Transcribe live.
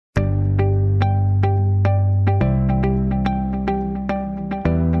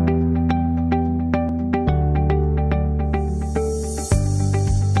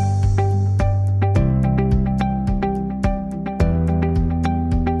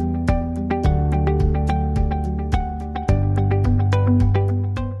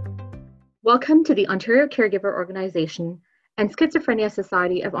Welcome to the Ontario Caregiver Organization and Schizophrenia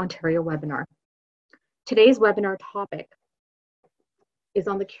Society of Ontario webinar. Today's webinar topic is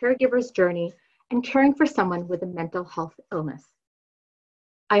on the caregiver's journey and caring for someone with a mental health illness.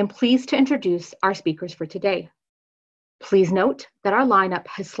 I am pleased to introduce our speakers for today. Please note that our lineup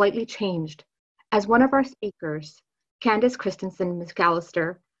has slightly changed as one of our speakers, Candace Christensen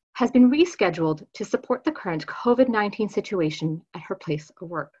McAllister, has been rescheduled to support the current COVID-19 situation at her place of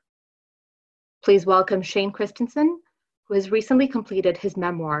work. Please welcome Shane Christensen, who has recently completed his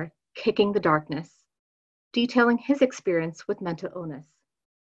memoir, Kicking the Darkness, detailing his experience with mental illness.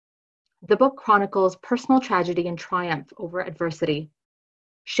 The book chronicles personal tragedy and triumph over adversity.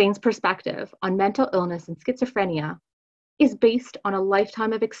 Shane's perspective on mental illness and schizophrenia is based on a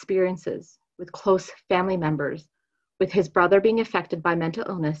lifetime of experiences with close family members, with his brother being affected by mental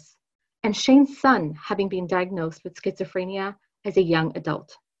illness, and Shane's son having been diagnosed with schizophrenia as a young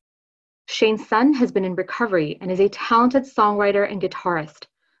adult. Shane's son has been in recovery and is a talented songwriter and guitarist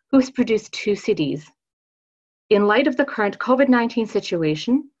who has produced 2 CDs. In light of the current COVID-19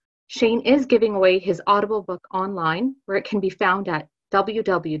 situation, Shane is giving away his Audible book online, where it can be found at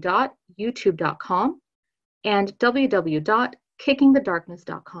www.youtube.com and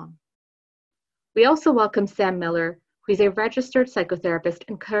www.kickingthedarkness.com. We also welcome Sam Miller, who is a registered psychotherapist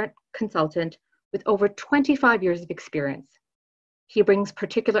and current consultant with over 25 years of experience. He brings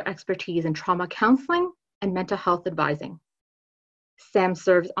particular expertise in trauma counseling and mental health advising. Sam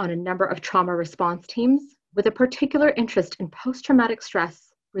serves on a number of trauma response teams with a particular interest in post-traumatic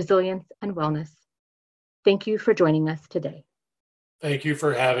stress, resilience, and wellness. Thank you for joining us today. Thank you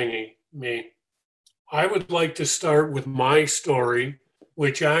for having me. I would like to start with my story,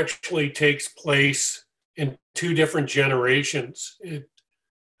 which actually takes place in 2 different generations.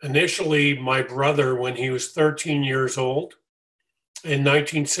 Initially, my brother, when he was 13 years old, in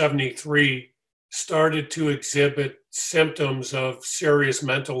 1973, started to exhibit symptoms of serious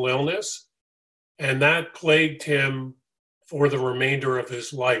mental illness, and that plagued him for the remainder of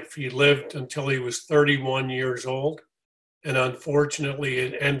his life. He lived until he was 31 years old, and unfortunately,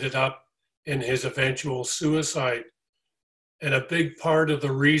 it ended up in his eventual suicide. And a big part of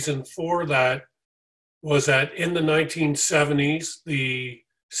the reason for that was that in the 1970s, the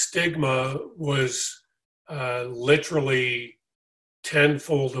stigma was literally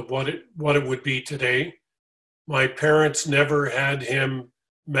tenfold of what it would be today. My parents never had him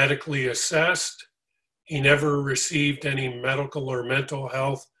medically assessed. He never received any medical or mental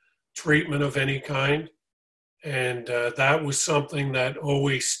health treatment of any kind. And that was something that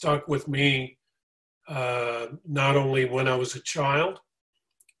always stuck with me, not only when I was a child,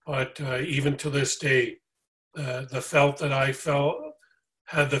 but even to this day. The felt that I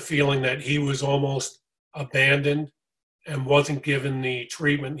had the feeling that he was almost abandoned and wasn't given the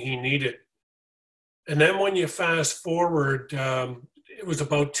treatment he needed. And then when you fast forward, it was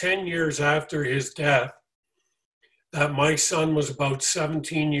about 10 years after his death that my son was about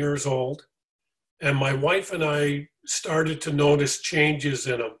 17 years old, and my wife and I started to notice changes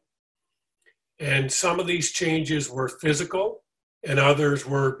in him. And some of these changes were physical, and others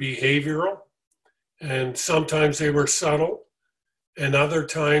were behavioral, and sometimes they were subtle, and other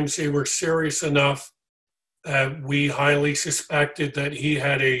times they were serious enough that we highly suspected that he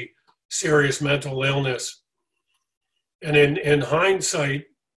had a serious mental illness. And in hindsight,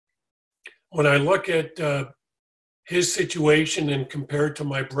 when I look at his situation and compared to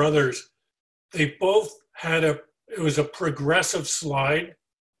my brother's, they both had it was a progressive slide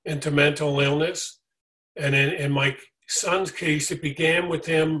into mental illness. And in my son's case, it began with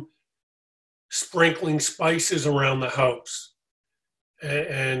him sprinkling spices around the house.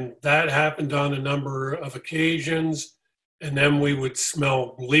 And that happened on a number of occasions. And then we would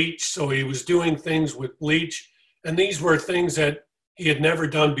smell bleach. So he was doing things with bleach. And these were things that he had never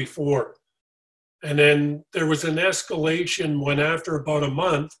done before. And then there was an escalation when, after about a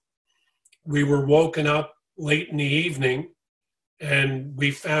month, we were woken up late in the evening and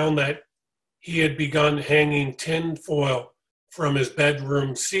we found that he had begun hanging tin foil from his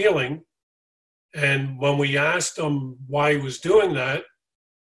bedroom ceiling. And when we asked him why he was doing that,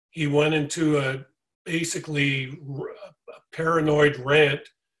 he went into basically a paranoid rant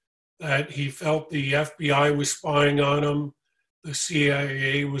that he felt the FBI was spying on him, the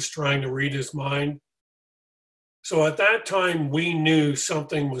CIA was trying to read his mind. So at that time, we knew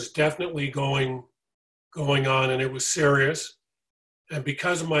something was definitely going on, and it was serious. And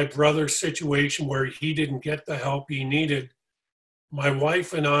because of my brother's situation where he didn't get the help he needed, my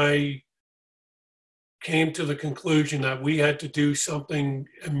wife and I came to the conclusion that we had to do something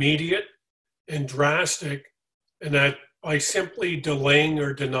immediate and drastic, and that by simply delaying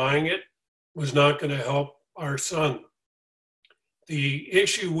or denying it, was not going to help our son. The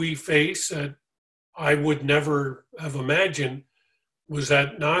issue we face that I would never have imagined was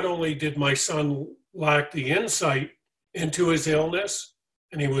that not only did my son lack the insight into his illness,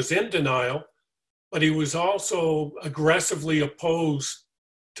 and he was in denial, but he was also aggressively opposed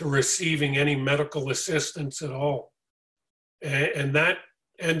to receiving any medical assistance at all. And that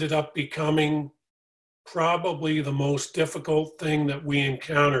ended up becoming probably the most difficult thing that we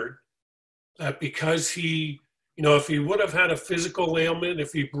encountered. That because he, if he would have had a physical ailment,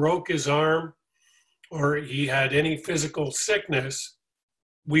 if he broke his arm or he had any physical sickness,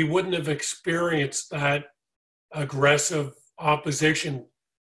 we wouldn't have experienced that aggressive opposition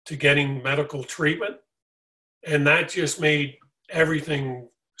to getting medical treatment. And that just made everything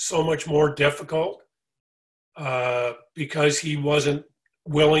so much more difficult because he wasn't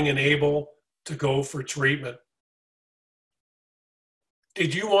willing and able to go for treatment.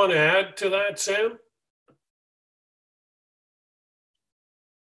 Did you want to add to that, Sam?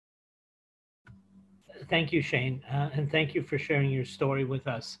 Thank you, Shane, and thank you for sharing your story with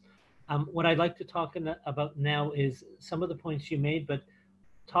us. What I'd like to talk about now is some of the points you made, but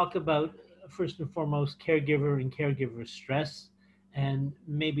talk about, first and foremost, caregiver and caregiver stress. And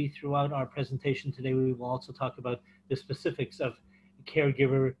maybe throughout our presentation today, we will also talk about the specifics of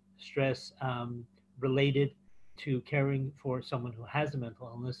caregiver stress related to caring for someone who has a mental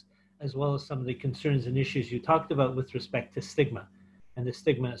illness, as well as some of the concerns and issues you talked about with respect to stigma and the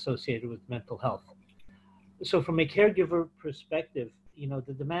stigma associated with mental health. So from a caregiver perspective,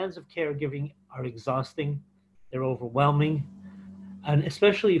 the demands of caregiving are exhausting, they're overwhelming, and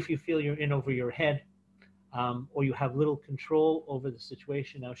especially if you feel you're in over your head or you have little control over the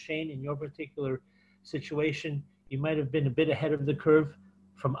situation. Now, Shane, in your particular situation, you might have been a bit ahead of the curve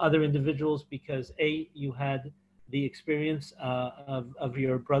from other individuals because A, you had the experience of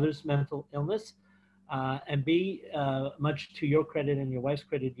your brother's mental illness, and B, much to your credit and your wife's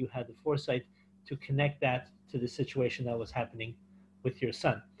credit, you had the foresight to connect that to the situation that was happening with your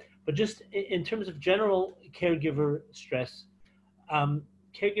son. But just in terms of general caregiver stress,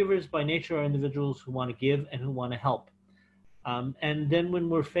 caregivers by nature are individuals who want to give and who want to help. And then when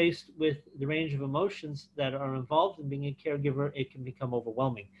we're faced with the range of emotions that are involved in being a caregiver, it can become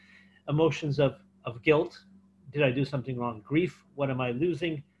overwhelming. Emotions of guilt, did I do something wrong? Grief, what am I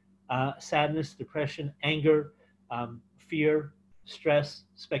losing? Sadness, depression, anger, fear, stress,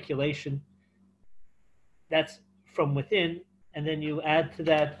 speculation. That's from within. And then you add to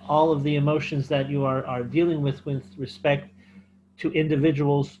that all of the emotions that you are dealing with respect to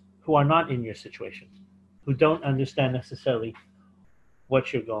individuals who are not in your situation, who don't understand necessarily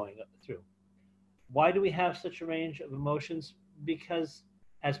what you're going through. Why do we have such a range of emotions? Because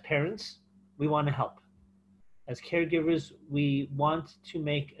as parents, we want to help. As caregivers, we want to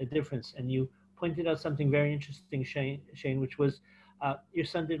make a difference. And you pointed out something very interesting, Shane, which was your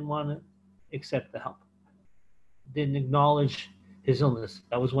son didn't want to accept the help, didn't acknowledge his illness.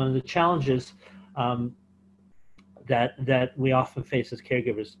 That was one of the challenges that we often face as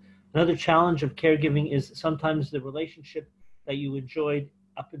caregivers. Another challenge of caregiving is sometimes the relationship that you enjoyed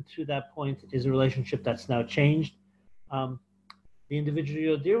up until that point is a relationship that's now changed. The individual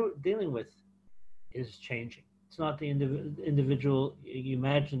you're dealing with is changing. It's not the individual you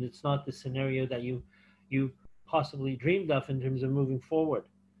imagined. It's not the scenario that you possibly dreamed of in terms of moving forward.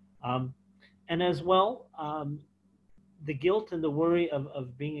 And as well, the guilt and the worry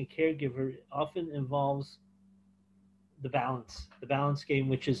of being a caregiver often involves the balance game,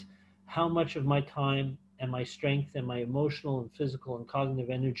 which is how much of my time and my strength and my emotional and physical and cognitive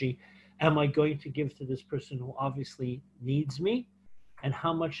energy am I going to give to this person who obviously needs me, and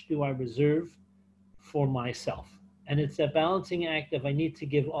how much do I reserve for myself? And it's that balancing act of I need to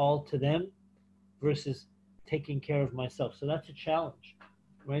give all to them versus taking care of myself. So that's a challenge,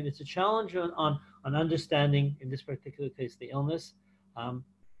 right? It's a challenge on understanding, in this particular case, the illness,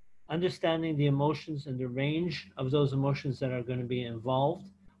 understanding the emotions and the range of those emotions that are going to be involved,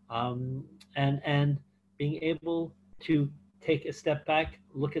 and being able to take a step back,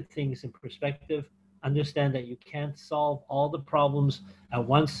 look at things in perspective, understand that you can't solve all the problems at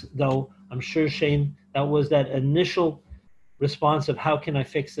once, though I'm sure, Shane, that was that initial response of how can I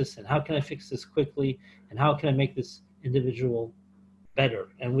fix this and how can I fix this quickly and how can I make this individual better.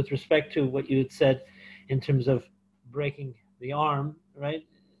 And with respect to what you had said in terms of breaking the arm, right?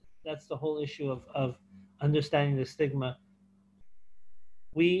 That's the whole issue of understanding the stigma.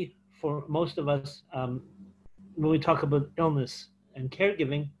 We, for most of us, when we talk about illness and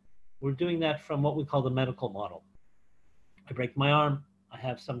caregiving, we're doing that from what we call the medical model. I break my arm, I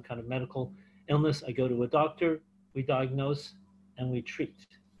have some kind of medical illness, I go to a doctor, we diagnose, and we treat.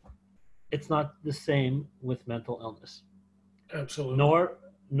 it's not the same with mental illness. Absolutely.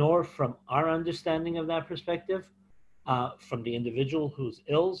 Nor from our understanding of that perspective, from the individual who's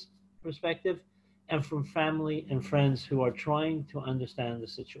ill's perspective, and from family and friends who are trying to understand the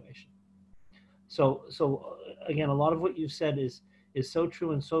situation. So again, a lot of what you've said is so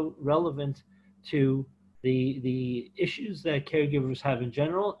true and so relevant to the issues that caregivers have in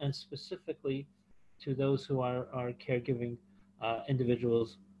general, and specifically to those who are caregiving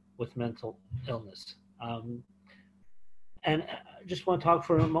individuals with mental illness. And I just want to talk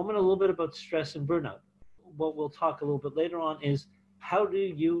for a moment a little bit about stress and burnout. What we'll talk a little bit later on is, how do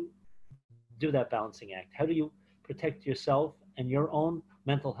you do that balancing act? How do you protect yourself and your own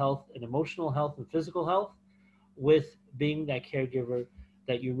mental health and emotional health and physical health with being that caregiver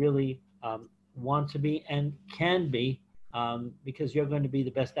that you really want to be and can be, because you're going to be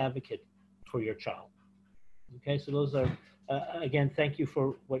the best advocate for your child. Okay, so those are, again, thank you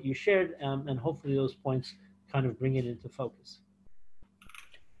for what you shared, and hopefully those points kind of bring it into focus.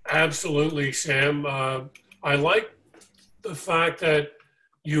 Absolutely, Sam. I like the fact that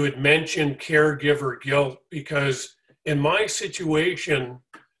you had mentioned caregiver guilt, because in my situation,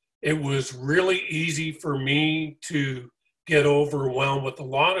 it was really easy for me to get overwhelmed with a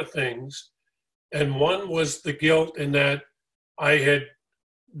lot of things. And one was the guilt in that I had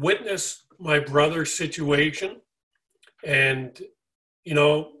witnessed my brother's situation. And, you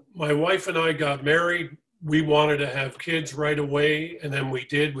know, my wife and I got married. We wanted to have kids right away. And then we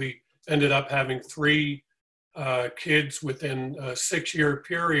did. We ended up having 3 kids within a 6-year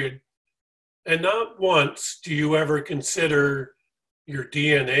period. And not once do you ever consider your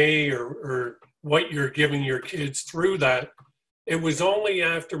DNA or what you're giving your kids through that. It was only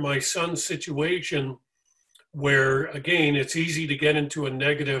after my son's situation where, again, it's easy to get into a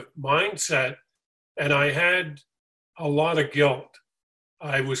negative mindset. And I had a lot of guilt.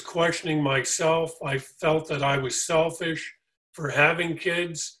 I was questioning myself. I felt that I was selfish for having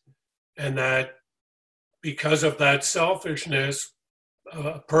kids, and that because of that selfishness,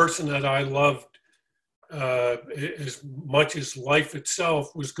 a person that I loved as much as life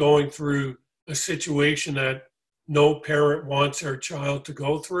itself was going through a situation that no parent wants their child to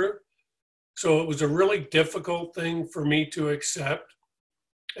go through. So it was a really difficult thing for me to accept.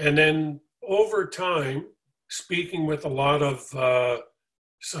 And then over time, speaking with a lot of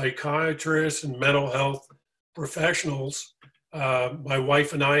psychiatrists and mental health professionals, my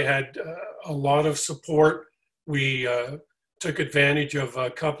wife and I had a lot of support. We took advantage of a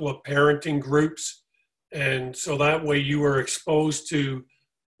couple of parenting groups. And so that way you were exposed to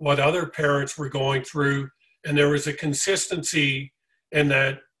what other parents were going through. And there was a consistency in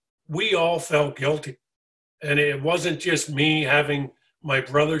that we all felt guilty. And it wasn't just me having my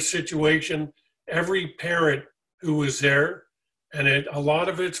brother's situation. Every parent who was there, and a lot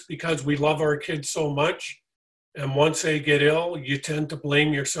of it's because we love our kids so much. And once they get ill, you tend to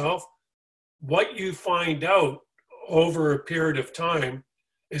blame yourself. What you find out over a period of time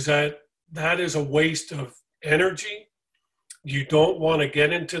is that that is a waste of energy. You don't want to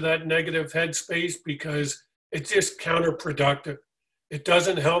get into that negative headspace because it's just counterproductive. It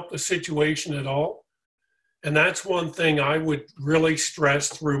doesn't help the situation at all. And that's one thing I would really stress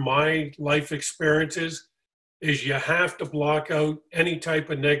through my life experiences is you have to block out any type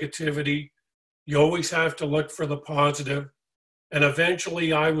of negativity. You always have to look for the positive. And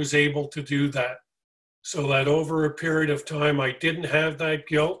eventually I was able to do that. So that over a period of time, I didn't have that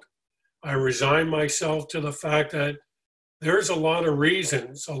guilt. I resigned myself to the fact that there's a lot of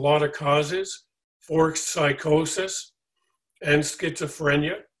reasons, a lot of causes for psychosis and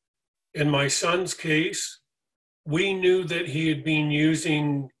schizophrenia. In my son's case, we knew that he had been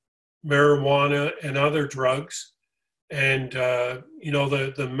using marijuana and other drugs. And, you know,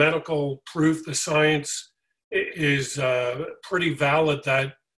 the medical proof, the science is pretty valid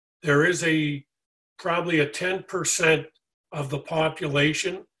that there is probably a 10% of the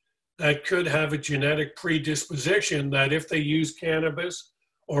population that could have a genetic predisposition that if they use cannabis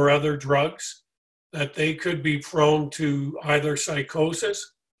or other drugs, that they could be prone to either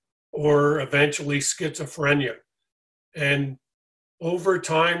psychosis or eventually schizophrenia. And over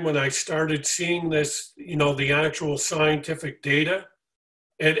time, when I started seeing this, you know, the actual scientific data,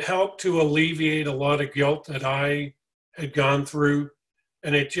 it helped to alleviate a lot of guilt that I had gone through.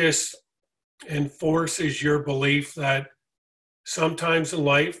 And it just enforces your belief that sometimes in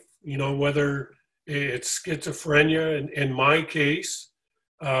life, you know, whether it's schizophrenia, in my case,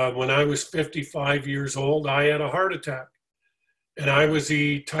 when I was 55 years old, I had a heart attack. And I was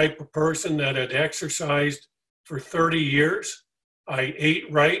the type of person that had exercised for 30 years. I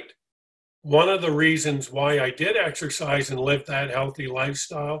ate right. One of the reasons why I did exercise and live that healthy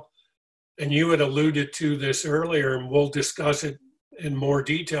lifestyle and you had alluded to this earlier, and we'll discuss it in more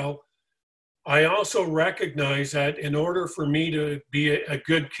detail. I also recognize that in order for me to be a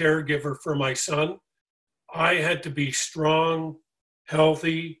good caregiver for my son, I had to be strong,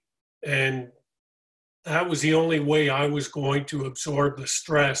 healthy, and that was the only way I was going to absorb the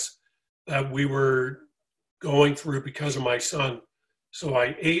stress that we were going through because of my son. So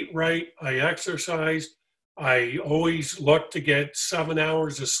I ate right, I exercised, I always looked to get 7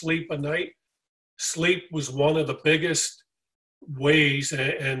 hours of sleep a night. Sleep was one of the biggest ways,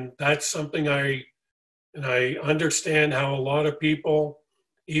 and that's something I understand how a lot of people,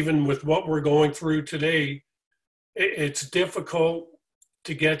 even with what we're going through today, it's difficult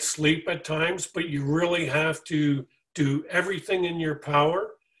to get sleep at times, but you really have to do everything in your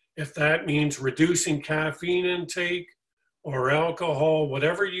power. If that means reducing caffeine intake or alcohol,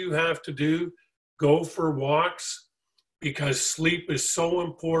 whatever you have to do, go for walks, because sleep is so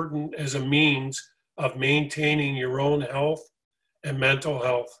important as a means of maintaining your own health and mental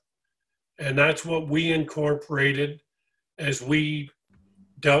health. And that's what we incorporated as we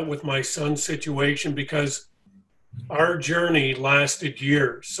dealt with my son's situation, because our journey lasted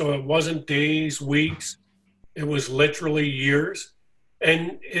years. So it wasn't days, weeks, it was literally years.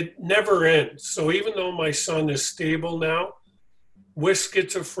 And it never ends. So even though my son is stable now, with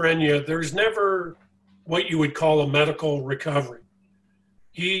schizophrenia, there's never what you would call a medical recovery.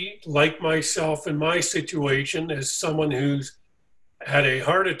 He, like myself in my situation, as someone who's had a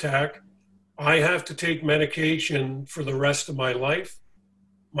heart attack, I have to take medication for the rest of my life.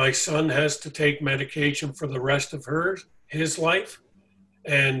 My son has to take medication for the rest of his life.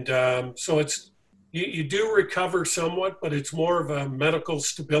 And so you do recover somewhat, but it's more of a medical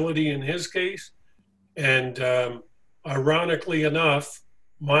stability in his case. And ironically enough,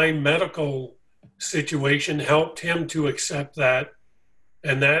 my medical situation helped him to accept that.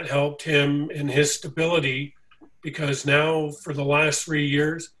 And that helped him in his stability, because now for the last 3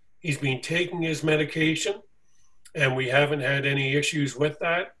 years, he's been taking his medication and we haven't had any issues with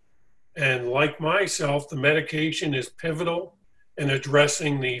that. And like myself, the medication is pivotal in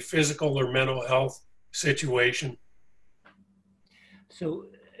addressing the physical or mental health situation. So,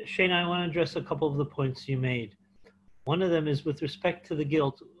 Shane, I want to address a couple of the points you made. One of them is with respect to the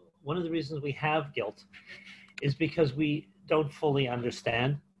guilt. One of the reasons we have guilt is because we don't fully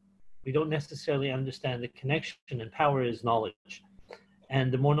understand. We don't necessarily understand the connection, and power is knowledge.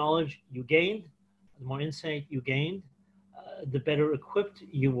 And the more knowledge you gained, the more insight you gained, the better equipped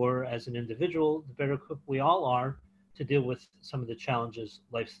you were as an individual, the better equipped we all are to deal with some of the challenges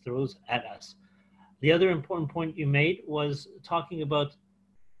life throws at us. The other important point you made was talking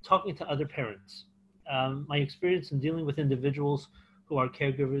to other parents. My experience in dealing with individuals who are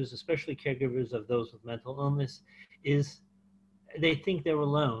caregivers, especially caregivers of those with mental illness, is they think they're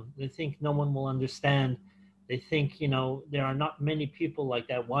alone. They think no one will understand. They think, there are not many people like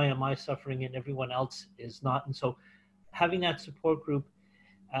that. Why am I suffering and everyone else is not? And so having that support group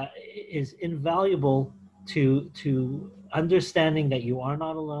is invaluable to understanding that you are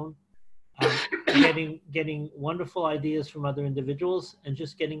not alone, getting wonderful ideas from other individuals, and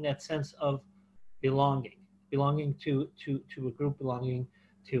just getting that sense of belonging to a group, belonging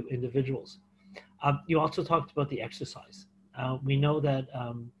to individuals. You also talked about the exercise. We know that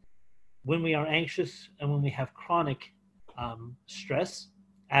when we are anxious and when we have chronic stress,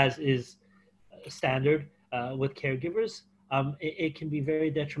 as is standard with caregivers, it can be very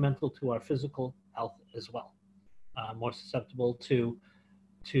detrimental to our physical health as well. More susceptible to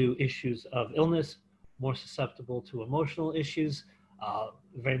issues of illness, more susceptible to emotional issues,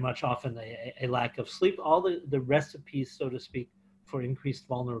 very much often a lack of sleep, all the recipes, so to speak, for increased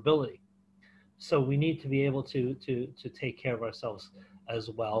vulnerability. So we need to be able to take care of ourselves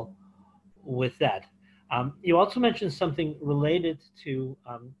as well with that. You also mentioned something related to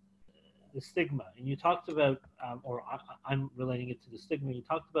the stigma, and you talked about, I'm relating it to the stigma. You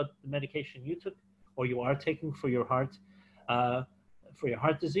talked about the medication you took or you are taking for your heart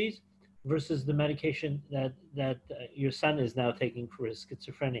disease versus the medication that your son is now taking for his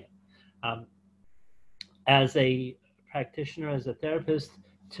schizophrenia. As a practitioner, as a therapist,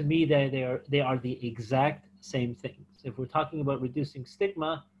 to me, they are the exact same things. If we're talking about reducing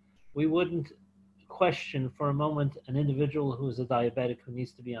stigma, we wouldn't question for a moment an individual who is a diabetic who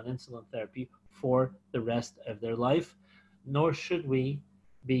needs to be on insulin therapy for the rest of their life, nor should we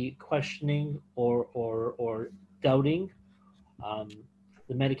be questioning or doubting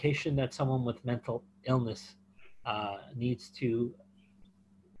the medication that someone with mental illness needs to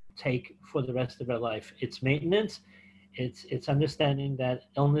take for the rest of their life. It's maintenance. It's understanding that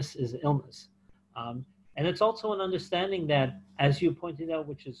illness is illness. And it's also an understanding that, as you pointed out,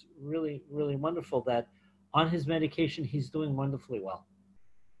 which is really, really wonderful, that on his medication, he's doing wonderfully well.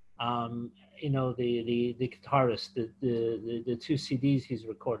 You know, the guitarist, the two CDs he's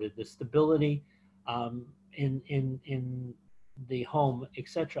recorded, the stability in the home,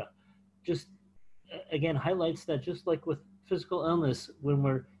 etc. Just again highlights that just like with physical illness, when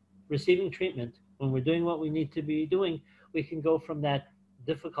we're receiving treatment, when we're doing what we need to be doing, we can go from that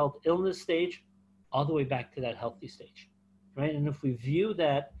difficult illness stage all the way back to that healthy stage, right? And if we view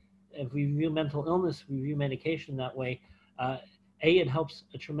that, if we view mental illness, we view medication that way, it helps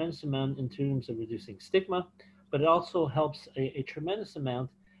a tremendous amount in terms of reducing stigma, but it also helps a tremendous amount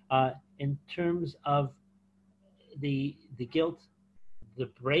in terms of the guilt, the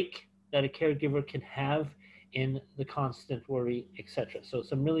break that a caregiver can have in the constant worry, etc. So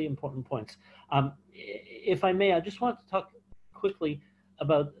some really important points. If I may, I just want to talk quickly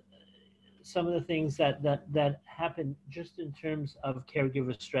about some of the things that happen just in terms of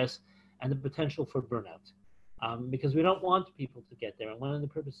caregiver stress and the potential for burnout. Because we don't want people to get there. And one of the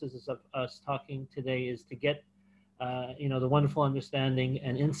purposes of us talking today is to get you know, the wonderful understanding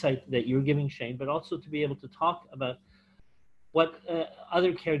and insight that you're giving, Shane, but also to be able to talk about what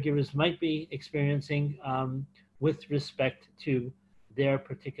other caregivers might be experiencing with respect to their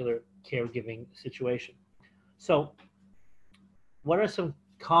particular caregiving situation. So what are some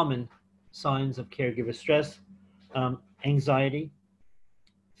common signs of caregiver stress? Anxiety,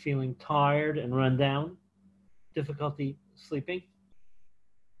 feeling tired and run down, difficulty sleeping,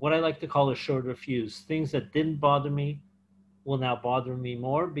 what I like to call a shorter fuse. Things that didn't bother me will now bother me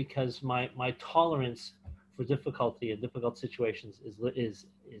more because my tolerance for difficulty and difficult situations is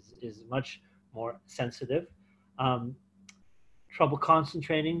much more sensitive. Trouble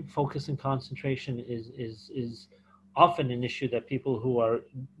concentrating, focus and concentration is often an issue that people who are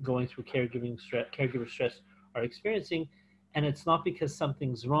going through caregiver stress are experiencing, and it's not because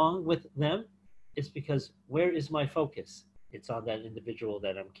something's wrong with them. It's because where is my focus? It's on that individual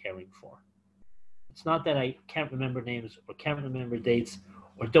that I'm caring for. It's not that I can't remember names or can't remember dates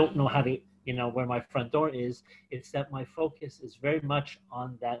or don't know how to, you know, where my front door is. It's that my focus is very much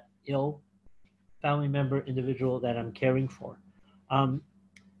on that ill family member, individual that I'm caring for.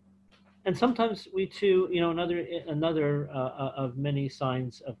 And sometimes we too, you know, another of many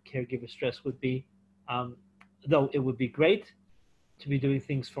signs of caregiver stress would be, though it would be great to be doing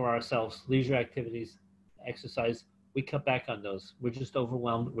things for ourselves, leisure activities, exercise, we cut back on those. We're just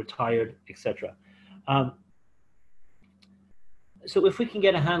overwhelmed, we're tired, etc. So if we can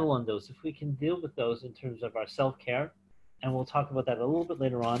get a handle on those, if we can deal with those in terms of our self-care, and we'll talk about that a little bit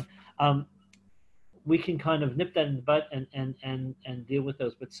later on, we can kind of nip that in the butt and deal with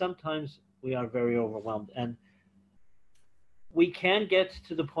those. But sometimes we are very overwhelmed, and we can get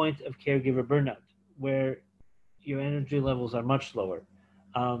to the point of caregiver burnout where your energy levels are much lower.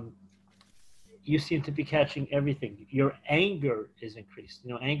 You seem to be catching everything. Your anger is increased.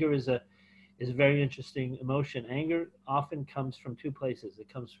 You know, anger is a very interesting emotion. Anger often comes from two places.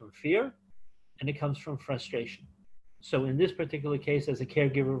 It comes from fear and it comes from frustration. So in this particular case, as a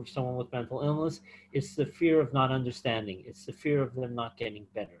caregiver of someone with mental illness, it's the fear of not understanding. It's the fear of them not getting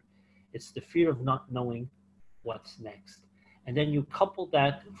better. It's the fear of not knowing what's next. And then you couple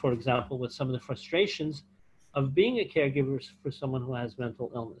that, for example, with some of the frustrations of being a caregiver for someone who has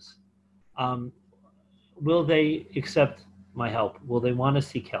mental illness. Will they accept my help? Will they want to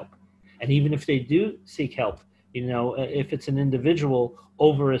seek help? And even if they do seek help, you know, if it's an individual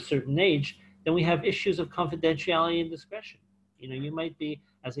over a certain age, then we have issues of confidentiality and discretion. You know, you might be,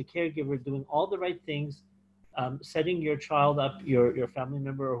 as a caregiver, doing all the right things, setting your child up, your family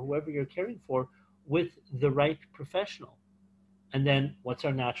member or whoever you're caring for, with the right professional. And then what's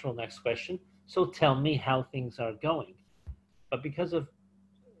our natural next question? So tell me how things are going. But because of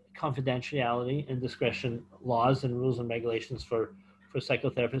confidentiality and discretion laws and rules and regulations for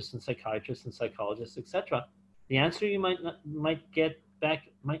psychotherapists and psychiatrists and psychologists, etc., the answer you might get back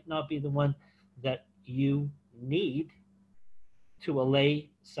might not be the one that you need to allay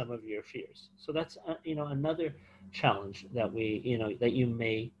some of your fears. So that's you know, another challenge that we, you know, that you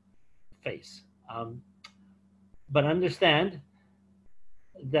may face. But understand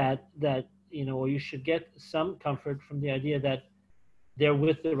that you know, or you should get some comfort from the idea that they're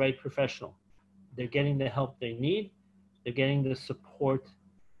with the right professional. They're getting the help they need. They're getting the support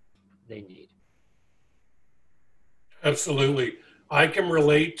they need. Absolutely. I can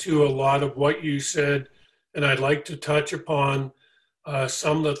relate to a lot of what you said, and I'd like to touch upon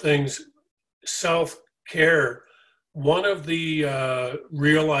some of the things. Self-care. One of the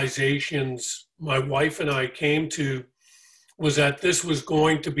realizations my wife and I came to was that this was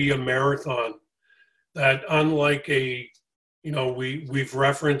going to be a marathon. that unlike we've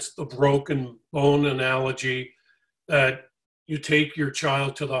referenced the broken bone analogy, that you take your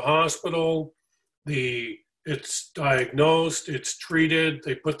child to the hospital, it's diagnosed, it's treated,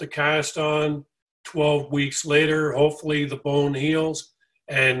 they put the cast on, 12 weeks later, hopefully the bone heals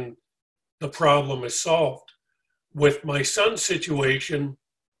and the problem is solved. With my son's situation,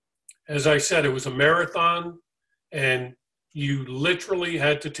 as I said, it was a marathon, and you literally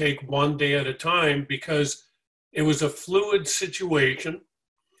had to take one day at a time because it was a fluid situation,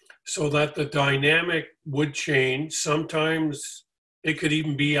 so that the dynamic would change. Sometimes it could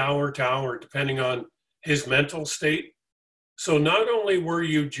even be hour to hour, depending on his mental state. So not only were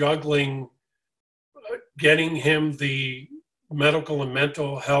you juggling getting him the medical and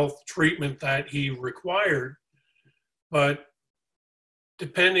mental health treatment that he required, but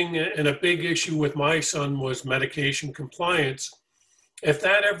depending, and a big issue with my son was medication compliance. If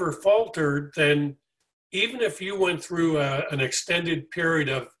that ever faltered, then even if you went through an extended period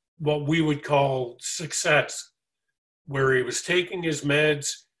of what we would call success, where he was taking his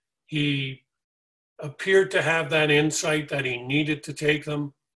meds, he appeared to have that insight that he needed to take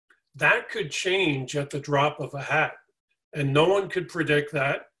them, that could change at the drop of a hat. And no one could predict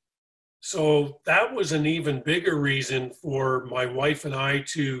that. So that was an even bigger reason for my wife and I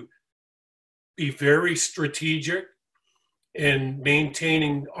to be very strategic in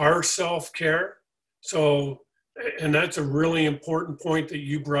maintaining our self-care. So, and that's a really important point that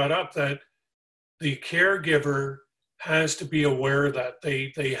you brought up, that the caregiver has to be aware that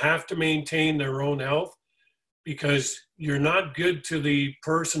they have to maintain their own health, because you're not good to the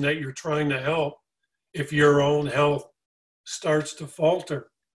person that you're trying to help if your own health starts to falter.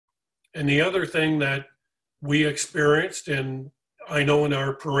 And the other thing that we experienced, and I know in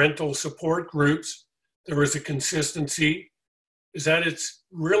our parental support groups, there was a consistency, is that it's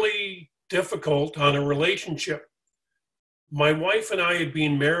really difficult on a relationship. My wife and I had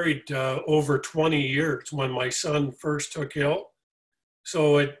been married over 20 years when my son first took ill.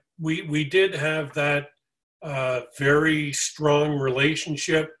 So we did have that very strong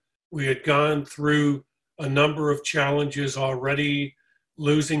relationship. We had gone through a number of challenges already,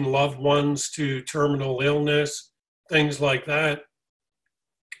 losing loved ones to terminal illness, things like that.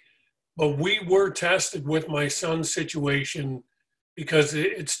 But we were tested with my son's situation because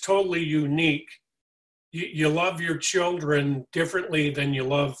it's totally unique. You love your children differently than you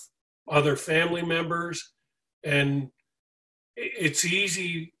love other family members. And it's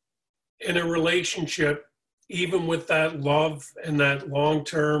easy in a relationship, even with that love and that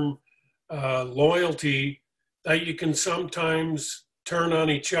long-term loyalty, that you can sometimes turn on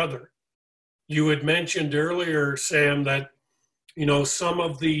each other. You had mentioned earlier, Sam, that some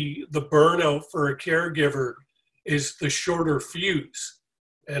of the burnout for a caregiver is the shorter fuse.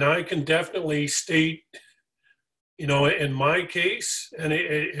 And I can definitely state, in my case, and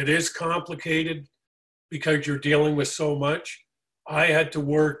it is complicated because you're dealing with so much, I had to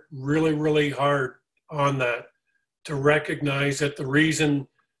work really, really hard on that to recognize that the reason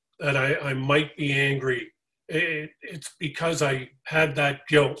that I might be angry, it's because I had that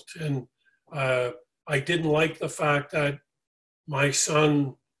guilt, and I didn't like the fact that my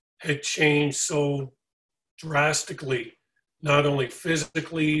son had changed so drastically, not only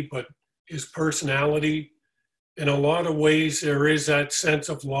physically, but his personality. In a lot of ways, there is that sense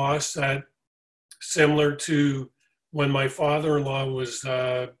of loss that similar to when my father-in-law was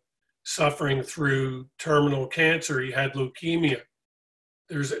suffering through terminal cancer. He had leukemia.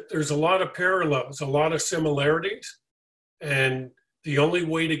 There's a lot of parallels, a lot of similarities, and the only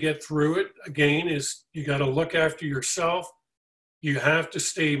way to get through it, again, is you got to look after yourself. You have to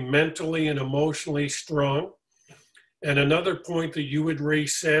stay mentally and emotionally strong. And another point that you would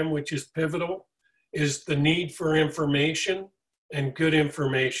raise, Sam, which is pivotal, is the need for information and good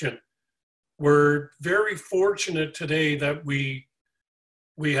information. We're very fortunate today that we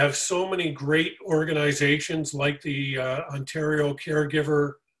have so many great organizations like the Ontario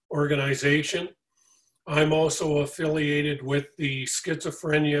Caregiver Organization. I'm also affiliated with the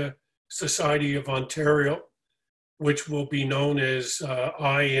Schizophrenia Society of Ontario, which will be known as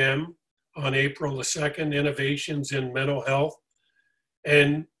IM on April the 2nd, Innovations in Mental Health.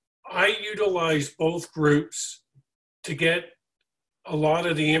 And I utilize both groups to get a lot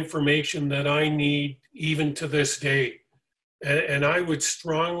of the information that I need even to this day. And I would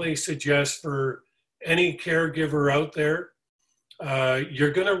strongly suggest for any caregiver out there,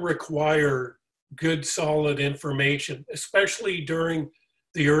 you're going to require good, solid information, especially during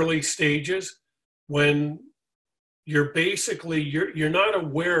the early stages when you're not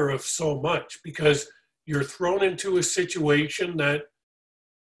aware of so much, because you're thrown into a situation that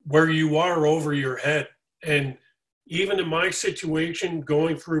where you are over your head. And even in my situation,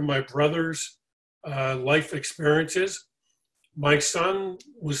 going through my brother's life experiences, my son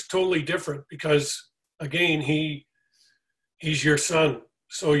was totally different because, again, he's your son.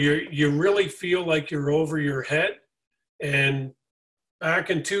 So you really feel like you're over your head. And back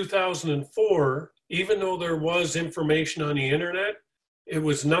in 2004, even though there was information on the internet, it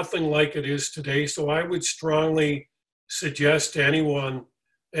was nothing like it is today. So I would strongly suggest to anyone,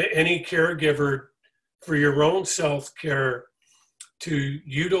 any caregiver, for your own self-care, to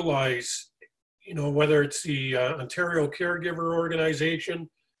utilize, whether it's the Ontario Caregiver Organization,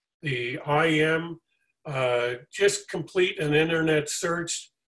 the IM, just complete an internet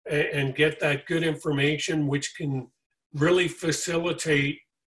search and get that good information, which can really facilitate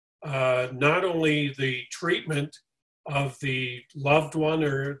not only the treatment of the loved one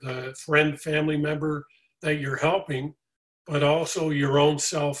or the friend, family member that you're helping, but also your own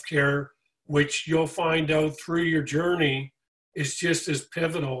self-care, which you'll find out through your journey is just as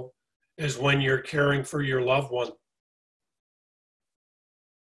pivotal as when you're caring for your loved one.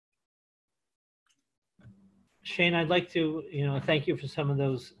 Shane, I'd like to, thank you for some of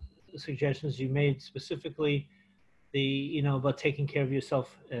those suggestions you made, specifically about taking care of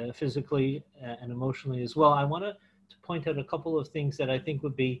yourself physically and emotionally as well. I want to point out a couple of things that I think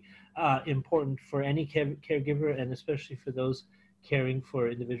would be important for any caregiver, and especially for those caring for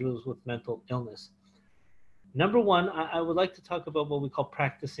individuals with mental illness. Number one, I would like to talk about what we call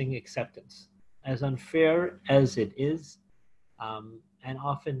practicing acceptance. As unfair as it is, and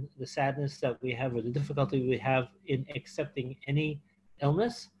often the sadness that we have or the difficulty we have in accepting any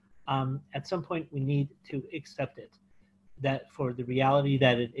illness, at some point we need to accept it, that for the reality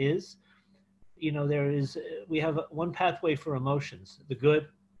that it is. We have one pathway for emotions, the good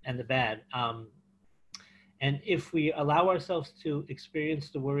and the bad. And if we allow ourselves to experience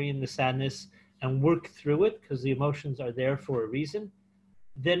the worry and the sadness and work through it, because the emotions are there for a reason,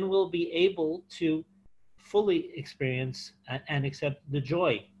 then we'll be able to fully experience and accept the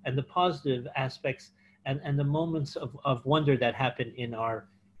joy and the positive aspects and the moments of wonder that happen in our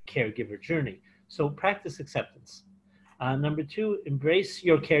caregiver journey. So practice acceptance. Number two, embrace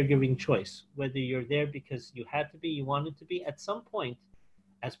your caregiving choice, whether you're there because you had to be, you wanted to be. At some point,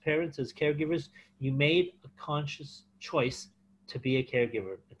 as parents, as caregivers, you made a conscious choice to be a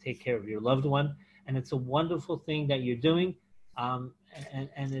caregiver, to take care of your loved one. And it's a wonderful thing that you're doing. And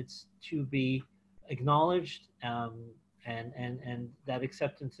it's to be acknowledged, and that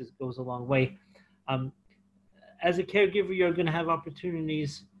acceptance goes a long way. As a caregiver, you're going to have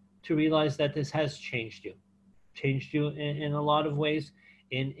opportunities to realize that this has changed you in a lot of ways,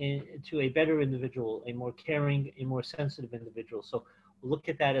 to a better individual, a more caring, a more sensitive individual. So look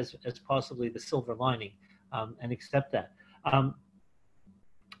at that as possibly the silver lining, and accept that.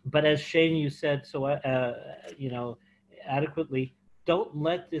 But as Shane, you said so, adequately, don't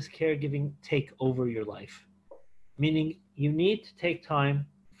let this caregiving take over your life. Meaning, you need to take time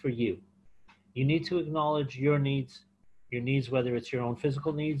for you. You need to acknowledge your needs, whether it's your own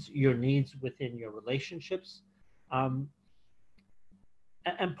physical needs, your needs within your relationships. And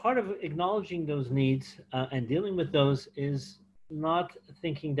part of acknowledging those needs and dealing with those is not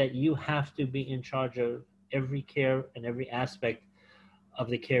thinking that you have to be in charge of every care and every aspect of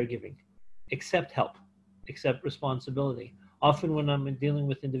the caregiving. Accept help, accept responsibility. Often when I'm dealing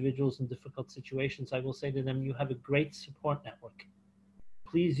with individuals in difficult situations, I will say to them, you have a great support network.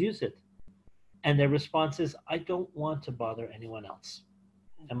 Please use it. And their response is, I don't want to bother anyone else.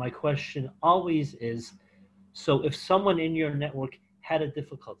 And my question always is, so if someone in your network had a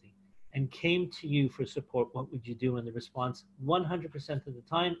difficulty and came to you for support, what would you do? And the response 100% of the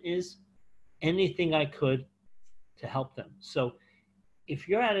time is anything I could to help them. So if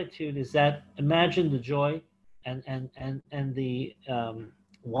your attitude is that, imagine the joy and the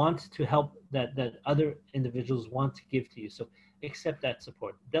want to help that other individuals want to give to you. So accept that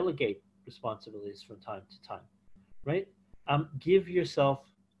support, delegate responsibilities from time to time, right? Give yourself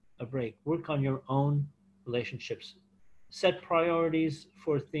a break, work on your own relationships, set priorities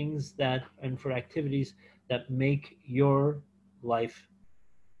for things and for activities that make your life,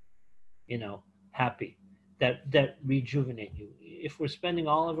 happy, that rejuvenate you. If we're spending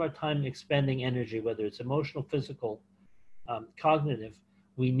all of our time expending energy, whether it's emotional, physical, cognitive,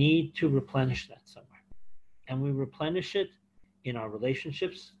 we need to replenish that somewhere. And we replenish it in our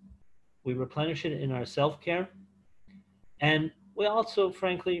relationships, we replenish it in our self-care, and we also,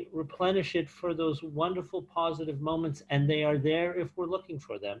 frankly, replenish it for those wonderful positive moments, and they are there if we're looking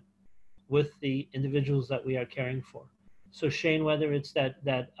for them with the individuals that we are caring for. So Shane, whether it's that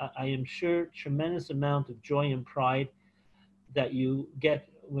I am sure tremendous amount of joy and pride that you get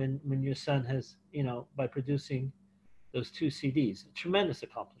when your son has, by producing those 2 CDs, a tremendous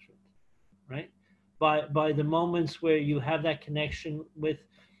accomplishment, right? By the moments where you have that connection with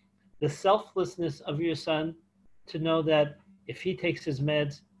the selflessness of your son, to know that if he takes his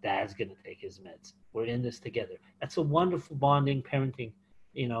meds, dad's going to take his meds. We're in this together. That's a wonderful bonding, parenting,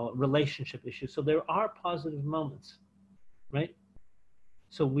 relationship issue. So there are positive moments, right?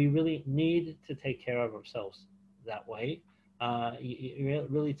 So we really need to take care of ourselves that way.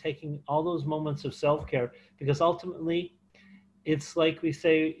 Really taking all those moments of self-care, because ultimately it's like we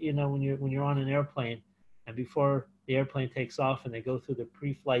say, when you're on an airplane, and before the airplane takes off and they go through the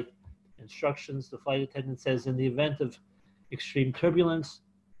pre-flight instructions, the flight attendant says, in the event of extreme turbulence,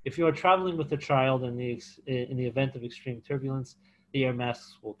 if you are traveling with a child in the event of extreme turbulence, the air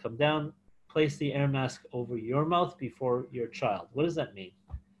masks will come down. Place the air mask over your mouth before your child. What does that mean?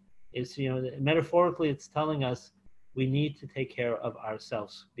 It's, metaphorically, it's telling us we need to take care of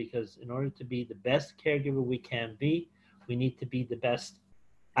ourselves, because in order to be the best caregiver we can be, we need to be the best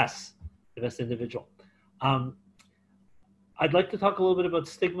us, the best individual. I'd like to talk a little bit about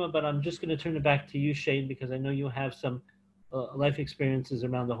stigma, but I'm just going to turn it back to you, Shane, because I know you have some life experiences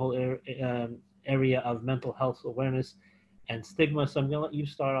around the whole area of mental health awareness and stigma. So I'm going to let you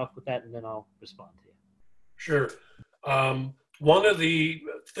start off with that, and then I'll respond to you. Sure. One of the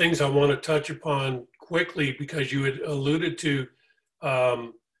things I want to touch upon quickly, because you had alluded to,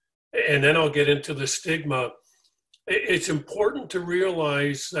 and then I'll get into the stigma. It's important to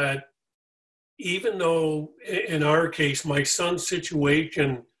realize that even though in our case, my son's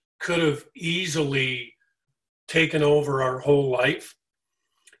situation could have easily taken over our whole life,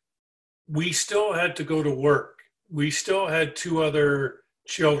 we still had to go to work. We still had 2 other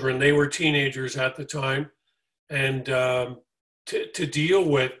children. They were teenagers at the time. And to deal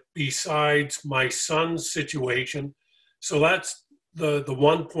with besides my son's situation. So that's the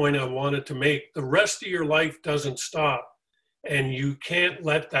one point I wanted to make. The rest of your life doesn't stop, and you can't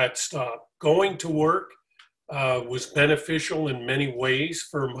let that stop. Going to work was beneficial in many ways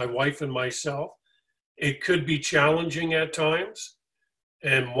for my wife and myself. It could be challenging at times.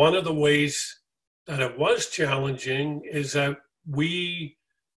 And one of the ways that it was challenging is that we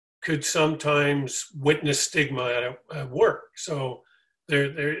could sometimes witness stigma at work. So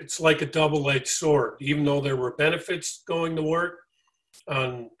it's like a double-edged sword. Even though there were benefits going to work,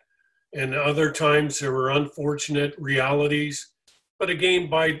 and other times there were unfortunate realities. But again,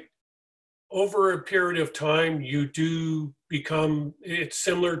 by over a period of time, you do become, it's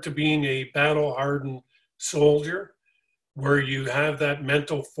similar to being a battle-hardened soldier, where you have that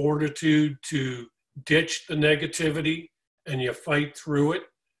mental fortitude to ditch the negativity and you fight through it.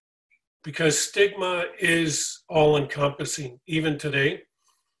 Because stigma is all-encompassing, even today.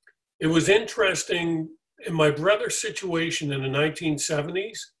 It was interesting, in my brother's situation in the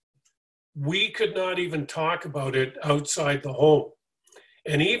 1970s, we could not even talk about it outside the home.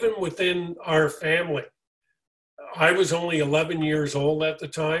 And even within our family, I was only 11 years old at the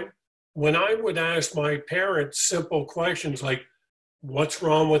time. When I would ask my parents simple questions like, what's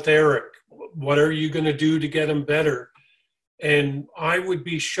wrong with Eric? What are you going to do to get him better? And I would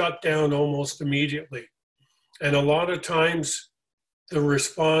be shut down almost immediately. And a lot of times the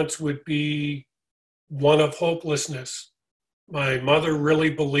response would be one of hopelessness. My mother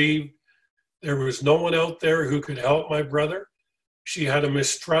really believed there was no one out there who could help my brother. She had a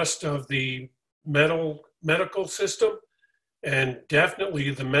mistrust of the medical system and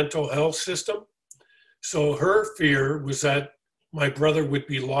definitely the mental health system. So her fear was that my brother would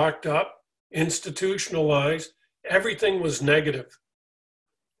be locked up, institutionalized. Everything was negative.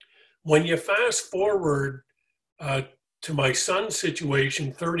 When you fast forward to my son's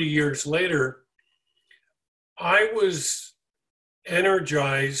situation 30 years later, I was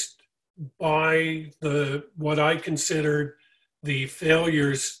energized by what I considered the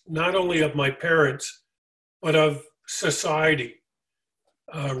failures, not only of my parents, but of society,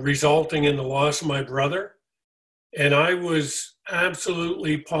 resulting in the loss of my brother. And I was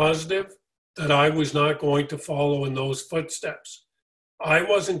absolutely positive that I was not going to follow in those footsteps. I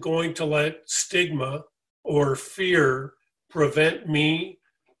wasn't going to let stigma or fear prevent me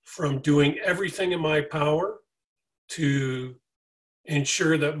from doing everything in my power to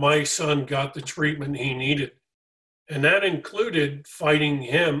ensure that my son got the treatment he needed. And that included fighting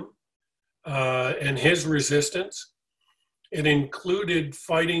him and his resistance. It included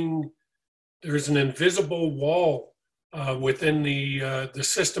fighting, there's an invisible wall within the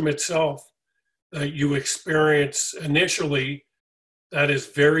system itself that you experience initially that is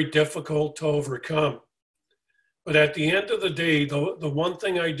very difficult to overcome. But at the end of the day, the one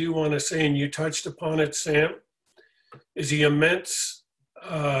thing I do want to say, and you touched upon it, Sam, is the immense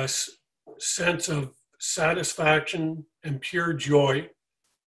sense of satisfaction and pure joy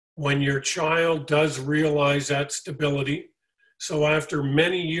when your child does realize that stability. So after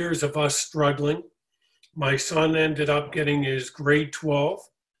many years of us struggling, my son ended up getting his grade 12,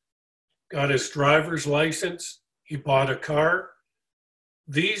 got his driver's license, he bought a car.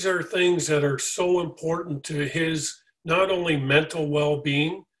 These are things that are so important to his not only mental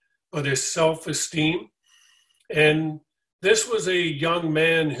well-being, but his self-esteem. And this was a young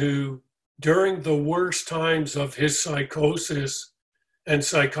man who, during the worst times of his psychosis and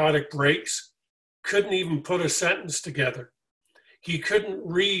psychotic breaks, couldn't even put a sentence together. He couldn't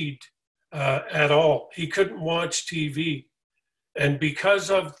read at all. He couldn't watch TV. And because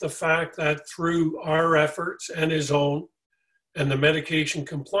of the fact that through our efforts and his own and the medication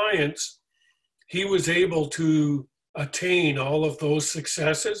compliance, he was able to attain all of those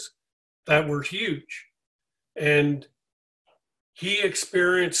successes that were huge. And he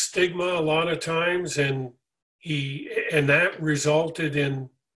experienced stigma a lot of times, and that resulted in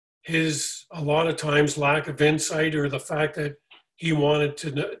his, a lot of times, lack of insight, or the fact that he wanted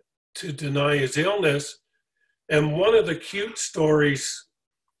to deny his illness. And one of the cute stories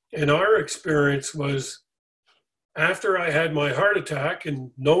in our experience was after I had my heart attack,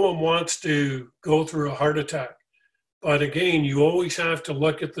 and no one wants to go through a heart attack. But again, you always have to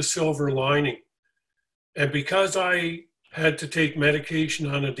look at the silver lining. And because I had to take medication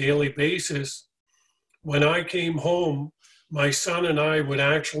on a daily basis, when I came home, my son and I would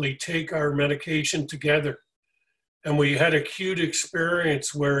actually take our medication together. And we had a cute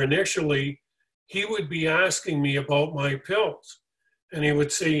experience where initially he would be asking me about my pills. And he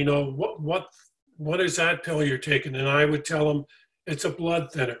would say, you know, what is that pill you're taking? And I would tell him, it's a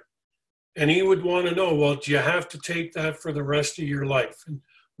blood thinner. And he would want to know, well, do you have to take that for the rest of your life? And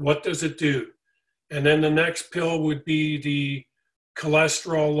what does it do? And then the next pill would be the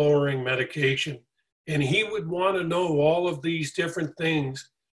cholesterol lowering medication. And he would want to know all of these different things.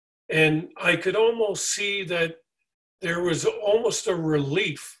 And I could almost see that there was almost a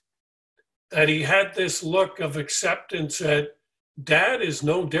relief that he had this look of acceptance that Dad is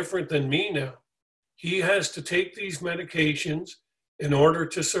no different than me now. He has to take these medications in order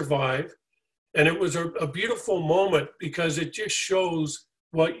to survive. And it was a beautiful moment because it just shows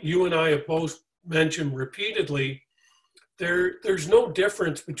what you and I have both mentioned repeatedly. There's no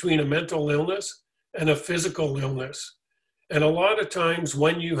difference between a mental illness and a physical illness. And a lot of times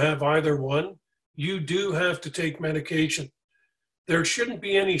when you have either one, you do have to take medication. There shouldn't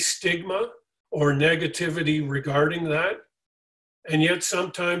be any stigma or negativity regarding that. And yet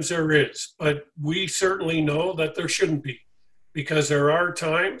sometimes there is, but we certainly know that there shouldn't be, because there are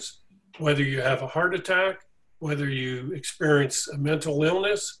times, whether you have a heart attack, whether you experience a mental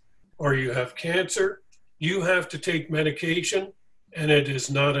illness, or you have cancer, you have to take medication, and it is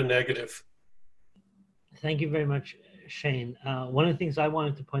not a negative. Thank you very much, Shane. One of the things I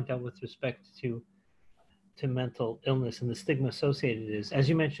wanted to point out with respect to mental illness and the stigma associated is, as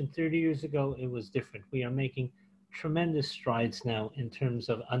you mentioned, 30 years ago, it was different. We are making tremendous strides now in terms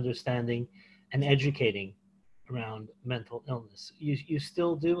of understanding and educating around mental illness. You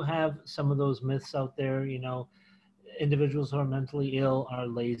still do have some of those myths out there, you know, individuals who are mentally ill are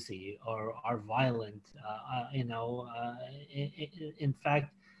lazy or are violent. In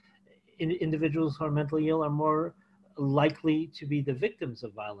fact, individuals who are mentally ill are more likely to be the victims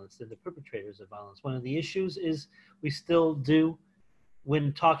of violence than the perpetrators of violence. One of the issues is we still do,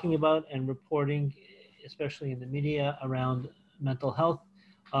 when talking about and reporting, especially in the media, around mental health,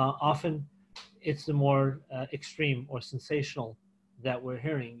 often it's the more extreme or sensational that we're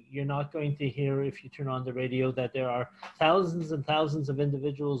hearing. You're not going to hear, if you turn on the radio, that there are thousands and thousands of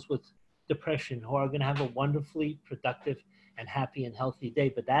individuals with depression who are going to have a wonderfully productive and happy and healthy day.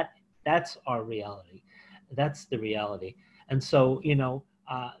 But that's our reality. That's the reality. And so, you know,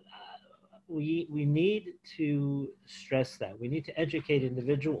 we need to stress that. We need to educate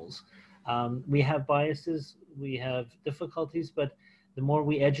individuals. We have biases, we have difficulties, but the more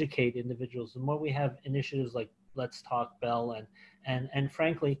we educate individuals, the more we have initiatives like Let's Talk Bell, and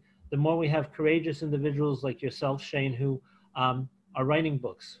frankly, the more we have courageous individuals like yourself, Shane, who are writing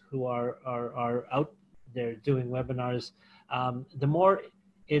books, who are out there doing webinars, the more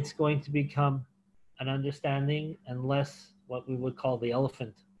it's going to become an understanding and less what we would call the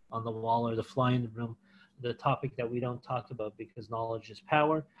elephant on the wall or the fly in the room, the topic that we don't talk about, because knowledge is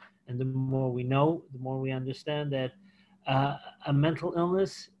power. And the more we know, the more we understand that a mental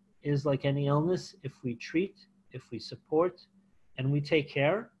illness is like any illness. If we treat, if we support, and we take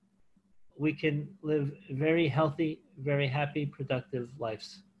care, we can live very healthy, very happy, productive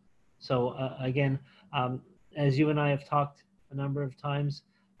lives. So again, as you and I have talked a number of times,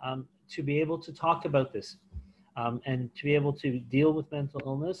 to be able to talk about this and to be able to deal with mental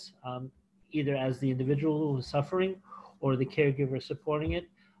illness, either as the individual who is suffering or the caregiver supporting it,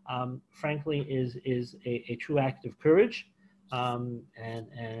 frankly, is a true act of courage.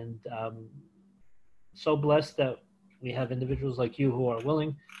 So blessed that we have individuals like you who are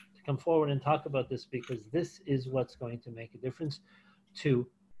willing to come forward and talk about this, because this is what's going to make a difference to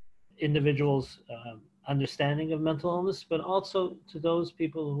individuals' understanding of mental illness, but also to those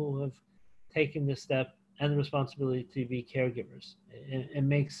people who have taken this step and the responsibility to be caregivers. It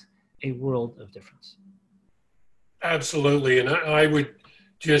makes a world of difference. Absolutely. And I would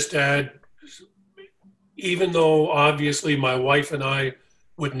just add, even though obviously my wife and I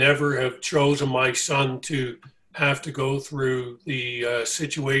would never have chosen my son to have to go through the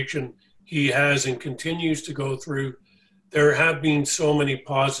situation he has and continues to go through, there have been so many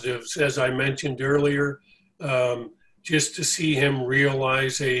positives, as I mentioned earlier, just to see him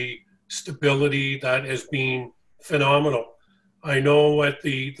realize a stability that has been phenomenal. I know at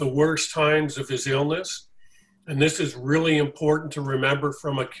the worst times of his illness, and this is really important to remember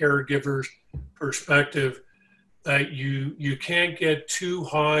from a caregiver's perspective, that you can't get too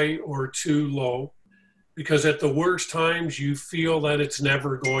high or too low, because at the worst times you feel that it's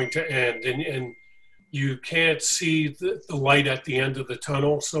never going to end, and you can't see the light at the end of the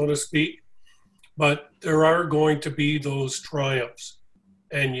tunnel, so to speak. But there are going to be those triumphs,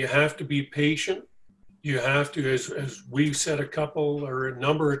 and you have to be patient. You have to, as we've said a couple or a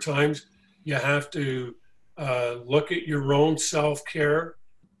number of times, you have to look at your own self-care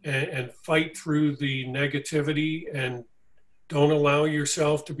and fight through the negativity, and don't allow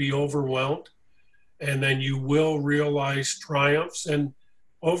yourself to be overwhelmed. And then you will realize triumphs. And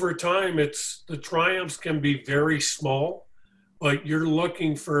over time, the triumphs can be very small, but you're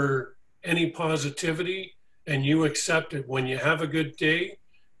looking for any positivity and you accept it. When you have a good day,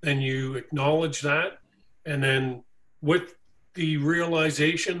 then you acknowledge that. And then with the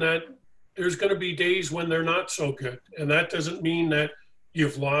realization that there's going to be days when they're not so good. And that doesn't mean that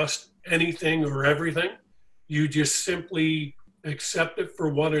you've lost anything or everything. You just simply accept it for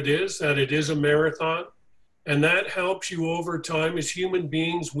what it is, that it is a marathon. And that helps you over time. As human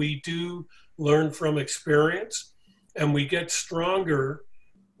beings, we do learn from experience, and we get stronger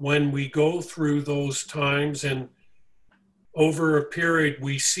when we go through those times. And over a period,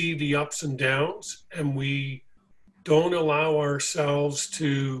 we see the ups and downs, and we don't allow ourselves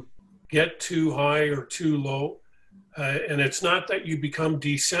to get too high or too low. And it's not that you become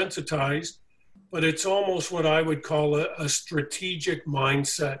desensitized, but it's almost what I would call a strategic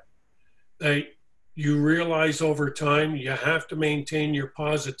mindset, that you realize over time you have to maintain your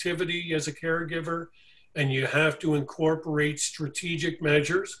positivity as a caregiver, and you have to incorporate strategic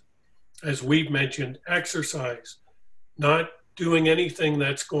measures. As we've mentioned, exercise, not doing anything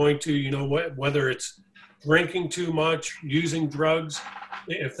that's going to, whether it's drinking too much, using drugs,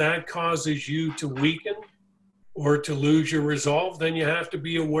 if that causes you to weaken or to lose your resolve, then you have to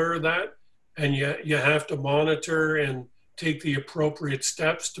be aware of that, and you have to monitor and take the appropriate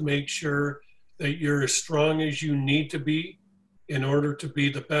steps to make sure that you're as strong as you need to be in order to be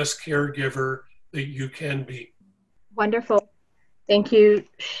the best caregiver that you can be. Wonderful. Thank you,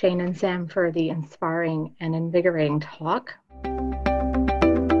 Shane and Sam, for the inspiring and invigorating talk.